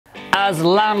As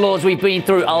landlords, we've been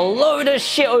through a load of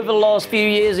shit over the last few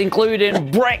years,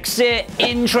 including Brexit,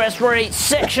 interest rates,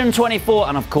 Section 24,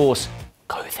 and of course,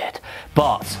 COVID.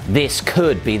 But this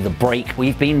could be the break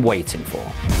we've been waiting for.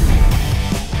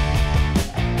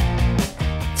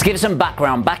 To give some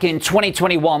background, back in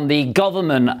 2021, the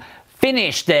government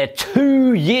finished their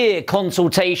 2-year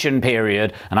consultation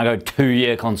period, and I go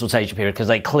 2-year consultation period because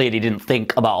they clearly didn't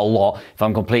think about a lot, if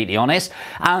I'm completely honest.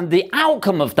 And the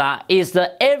outcome of that is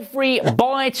that every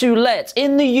buy-to-let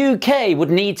in the UK would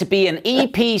need to be an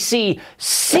EPC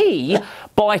C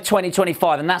by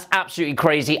 2025, and that's absolutely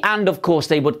crazy. And of course,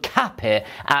 they would cap it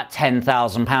at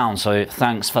 £10,000, so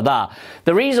thanks for that.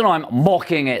 The reason I'm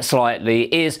mocking it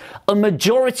slightly is a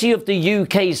majority of the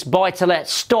UK's buy-to-let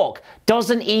stock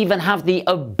doesn't even have the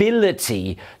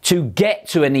ability to get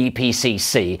to an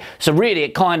EPCC. So really,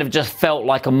 it kind of just felt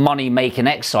like a money-making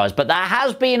exercise. But there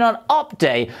has been an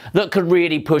update that could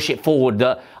really push it forward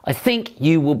that I think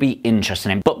you will be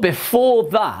interested in. But before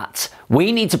that,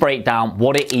 we need to break down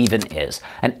what it even is.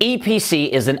 An EPC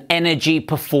is an energy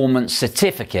performance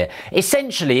certificate.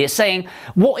 Essentially, it's saying,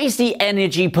 what is the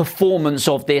energy performance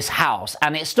of this house?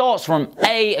 And it starts from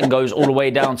A and goes all the way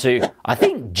down to, I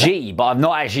think, G, but I've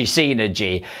not actually seen a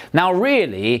G. Now,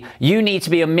 really, you need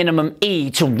to be a minimum E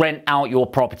to rent out your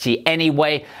property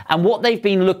anyway. And what they've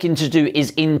been looking to do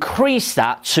is increase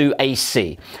that to a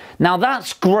C. Now,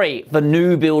 that's great for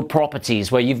new build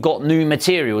properties where you've got new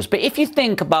materials. But if you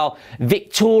think about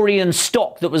Victorian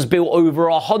stock that was built over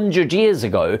 100 years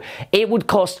ago, it would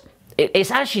cost...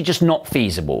 It's actually just not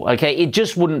feasible, okay? It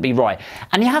just wouldn't be right.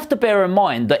 And you have to bear in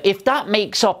mind that if that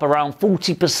makes up around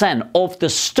 40% of the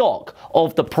stock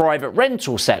of the private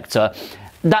rental sector,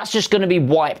 that's just going to be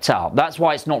wiped out. That's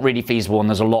why it's not really feasible, and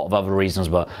there's a lot of other reasons,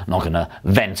 but I'm not going to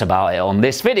vent about it on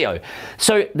this video.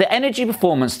 So the energy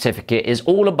performance certificate is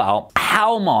all about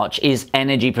how much is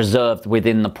energy preserved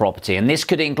within the property, and this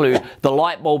could include the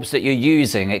light bulbs that you're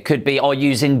using. It could be, are you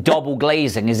using double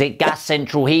glazing? Is it gas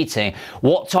central heating?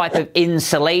 What type of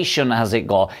insulation has it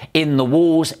got in the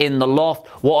walls, in the loft?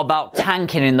 What about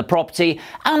tanking in the property?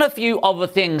 And a few other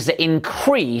things that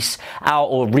increase our,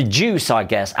 or reduce, I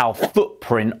guess, our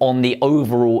footprint on the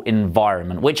overall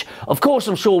environment, which of course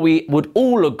I'm sure we would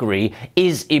all agree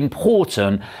is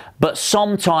important, but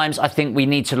sometimes I think we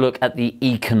need to look at the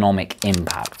economic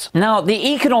impact. Now,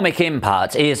 the economic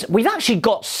impact is we've actually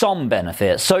got some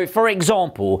benefits. So for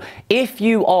example, if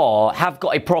you have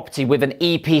got a property with an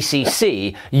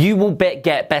EPCC, you will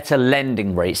get better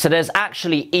lending rates. So there's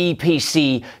actually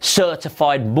EPC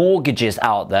certified mortgages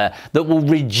out there that will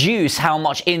reduce how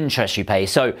much interest you pay.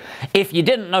 So if you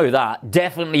didn't know that,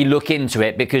 definitely look into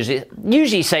it, because it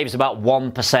usually saves about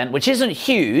 1%, which isn't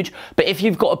huge, but if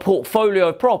you've got a portfolio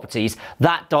of properties,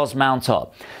 that does mount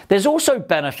up. There's also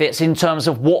benefits in terms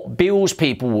of what bills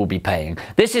people will be paying.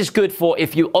 This is good for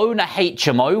if you own a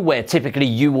HMO, where typically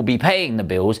you will be paying the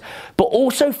bills, but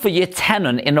also for your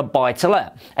tenant in a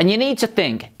buy-to-let. And you need to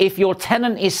think, if your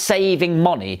tenant is saving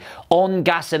money on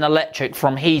gas and electric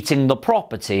from heating the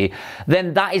property,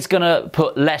 then that is going to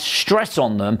put less stress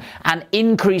on them and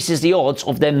increases the odds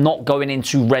of them not going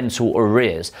into rental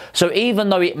arrears. So even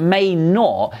though it may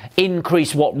not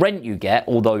increase what rent you get,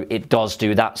 although it does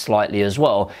do that slightly as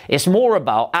well, it's more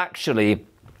about actually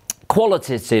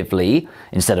qualitatively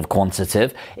instead of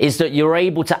quantitative, is that you're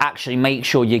able to actually make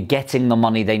sure you're getting the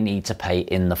money they need to pay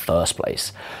in the first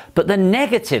place. But the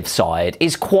negative side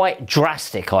is quite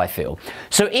drastic, I feel.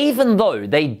 So even though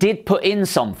they did put in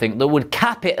something that would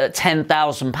cap it at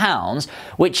 £10,000,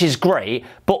 which is great,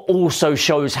 but also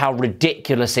shows how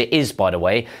ridiculous it is, by the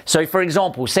way. So for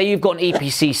example, say you've got an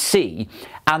EPCC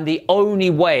and the only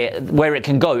way where it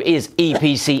can go is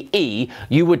EPCE,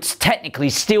 you would technically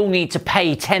still need to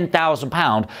pay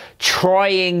 £10,000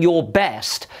 trying your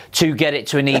best to get it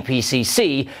to an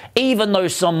EPCC, even though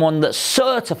someone that's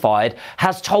certified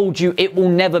has told you it will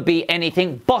never be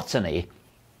anything but an E.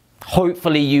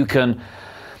 Hopefully you can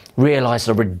realize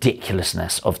the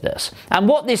ridiculousness of this. And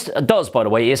what this does, by the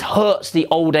way, is hurts the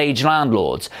old age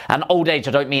landlords. And old age,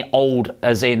 I don't mean old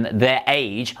as in their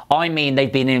age. I mean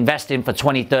they've been investing for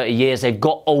 20, 30 years. They've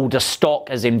got older stock,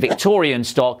 as in Victorian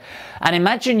stock. And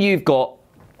imagine you've got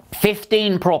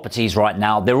 15 properties right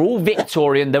now. They're all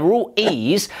Victorian, they're all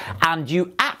E's, and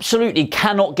you absolutely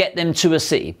cannot get them to a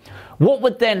C. what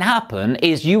would then happen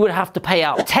is you would have to pay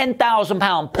out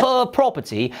 £10,000 per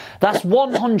property. That's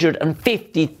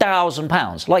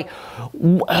 £150,000. Like,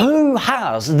 who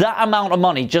has that amount of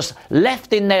money just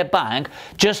left in their bank?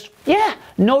 Just, yeah,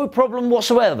 no problem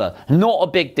whatsoever. Not a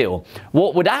big deal.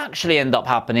 What would actually end up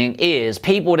happening is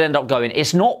people would end up going,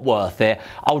 it's not worth it.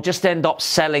 I'll just end up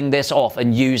selling this off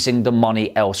and using the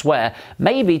money elsewhere,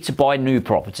 maybe to buy new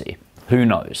property. Who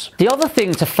knows? The other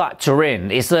thing to factor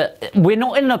in is that we're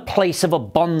not in a place of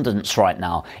abundance right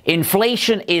now.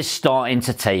 Inflation is starting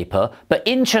to taper, but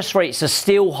interest rates are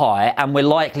still high, and we're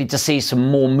likely to see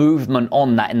some more movement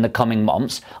on that in the coming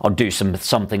months. I'll do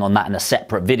something on that in a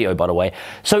separate video, by the way.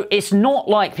 So it's not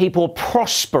like people are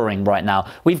prospering right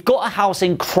now. We've got a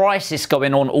housing crisis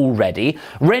going on already.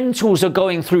 Rentals are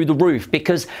going through the roof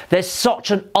because there's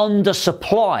such an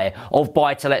undersupply of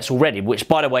buy-to-lets already, which,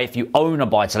 by the way, if you own a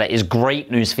buy-to-let, is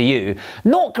great news for you.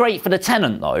 Not great for the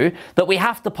tenant, though, that we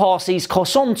have to pass these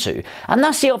costs on to. And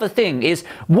that's the other thing, is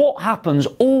what happens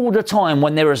all the time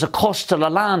when there is a cost to the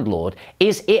landlord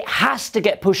is it has to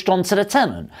get pushed onto the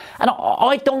tenant. And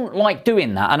I don't like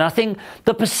doing that. And I think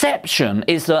the perception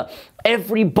is that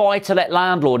every buy-to-let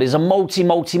landlord is a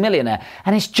multi-millionaire,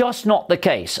 and it's just not the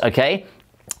case, okay?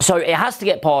 So it has to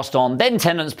get passed on. Then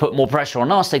tenants put more pressure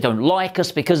on us. They don't like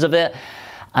us because of it,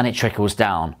 and it trickles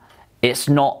down. It's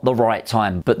not the right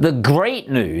time. But the great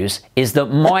news is that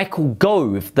Michael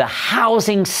Gove, the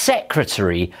housing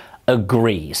secretary,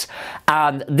 agrees.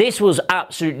 And this was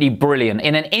absolutely brilliant.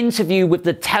 In an interview with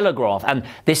The Telegraph, and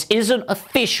this isn't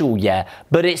official yet,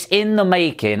 but it's in the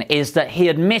making, is that he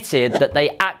admitted that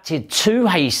they acted too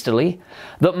hastily,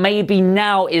 that maybe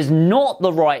now is not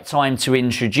the right time to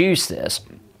introduce this.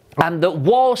 And that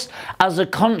whilst as a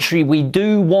country we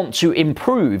do want to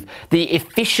improve the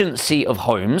efficiency of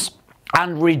homes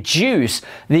and reduce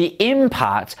the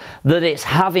impact that it's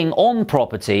having on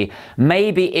property,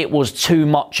 maybe it was too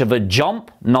much of a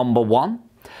jump, number one.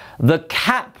 The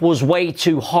cap was way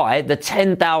too high, the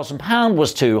 £10,000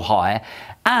 was too high,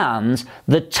 and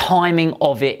the timing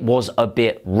of it was a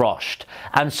bit rushed.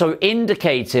 And so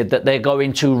indicated that they're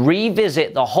going to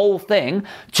revisit the whole thing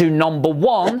to, number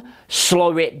one,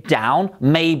 slow it down,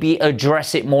 maybe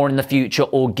address it more in the future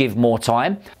or give more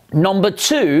time. Number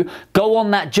two, go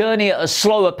on that journey at a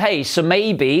slower pace. So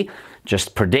maybe,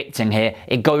 just predicting here,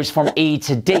 it goes from E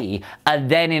to D,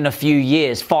 and then in a few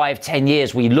years, 5-10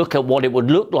 years, we look at what it would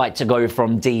look like to go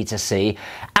from D to C.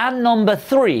 And number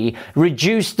three,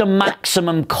 reduce the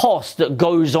maximum cost that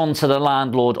goes on to the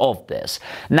landlord of this.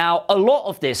 Now, a lot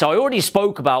of this I already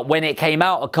spoke about when it came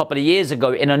out a couple of years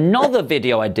ago in another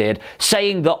video I did,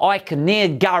 saying that I can near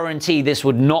guarantee this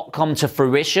would not come to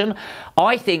fruition.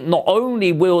 I think not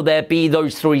only will there be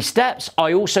those three steps,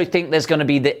 I also think there's going to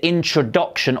be the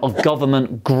introduction of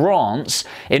government grants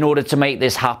in order to make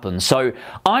this happen. So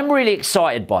I'm really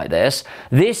excited by this.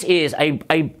 This is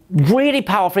a really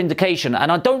powerful indication,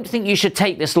 and I don't think you should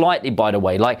take this lightly, by the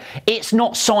way. Like, it's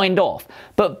not signed off,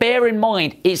 but bear in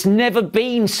mind it's never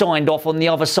been signed off on the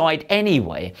other side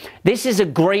anyway. This is a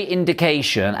great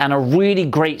indication and a really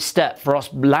great step for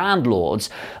us landlords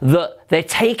that they're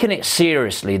taking it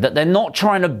seriously, that they're not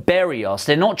trying to bury us,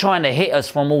 they're not trying to hit us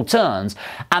from all turns,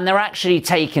 and they're actually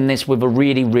taking this with a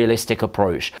really realistic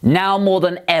approach. Now more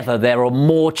than ever, there are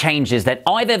more changes than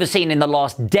I've ever seen in the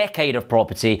last decade of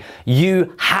property.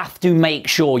 You have to make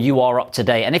sure you are up to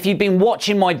date. And if you've been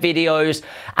watching my videos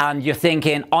and you're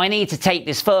thinking, I need to take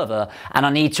this further and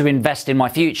I need to invest in my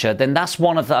future, then that's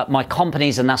one of my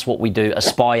companies, and that's what we do,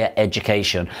 Aspire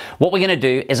Education. What we're going to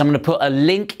do is I'm going to put a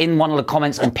link in one of the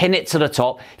comments and pin it to the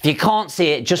top. If you can't see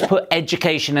it, just put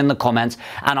education in the comments,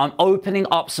 and I'm opening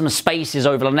up some spaces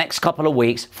over the next couple of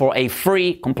weeks for a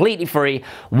free, completely free,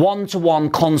 one-to-one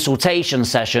consultation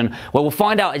session where we'll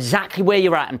find out exactly where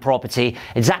you're at in property,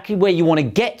 exactly where you want to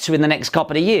get to in the next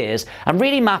couple of years, and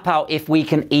really map out if we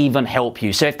can even help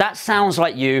you. So if that sounds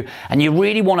like you and you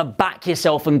really want to back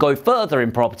yourself and go further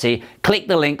in property, click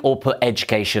the link or put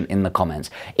education in the comments.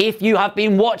 If you have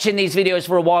been watching these videos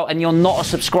for a while and you're not a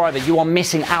subscriber, you are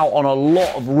missing out on a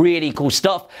lot of really cool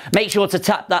stuff. Make sure to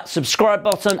tap that subscribe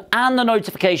button and the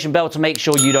notification bell to make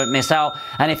sure you don't miss out.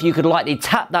 And if you could lightly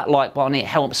tap that like button, it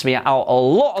helps me out a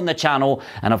lot on the channel.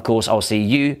 And of course, I'll see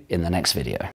you in the next video.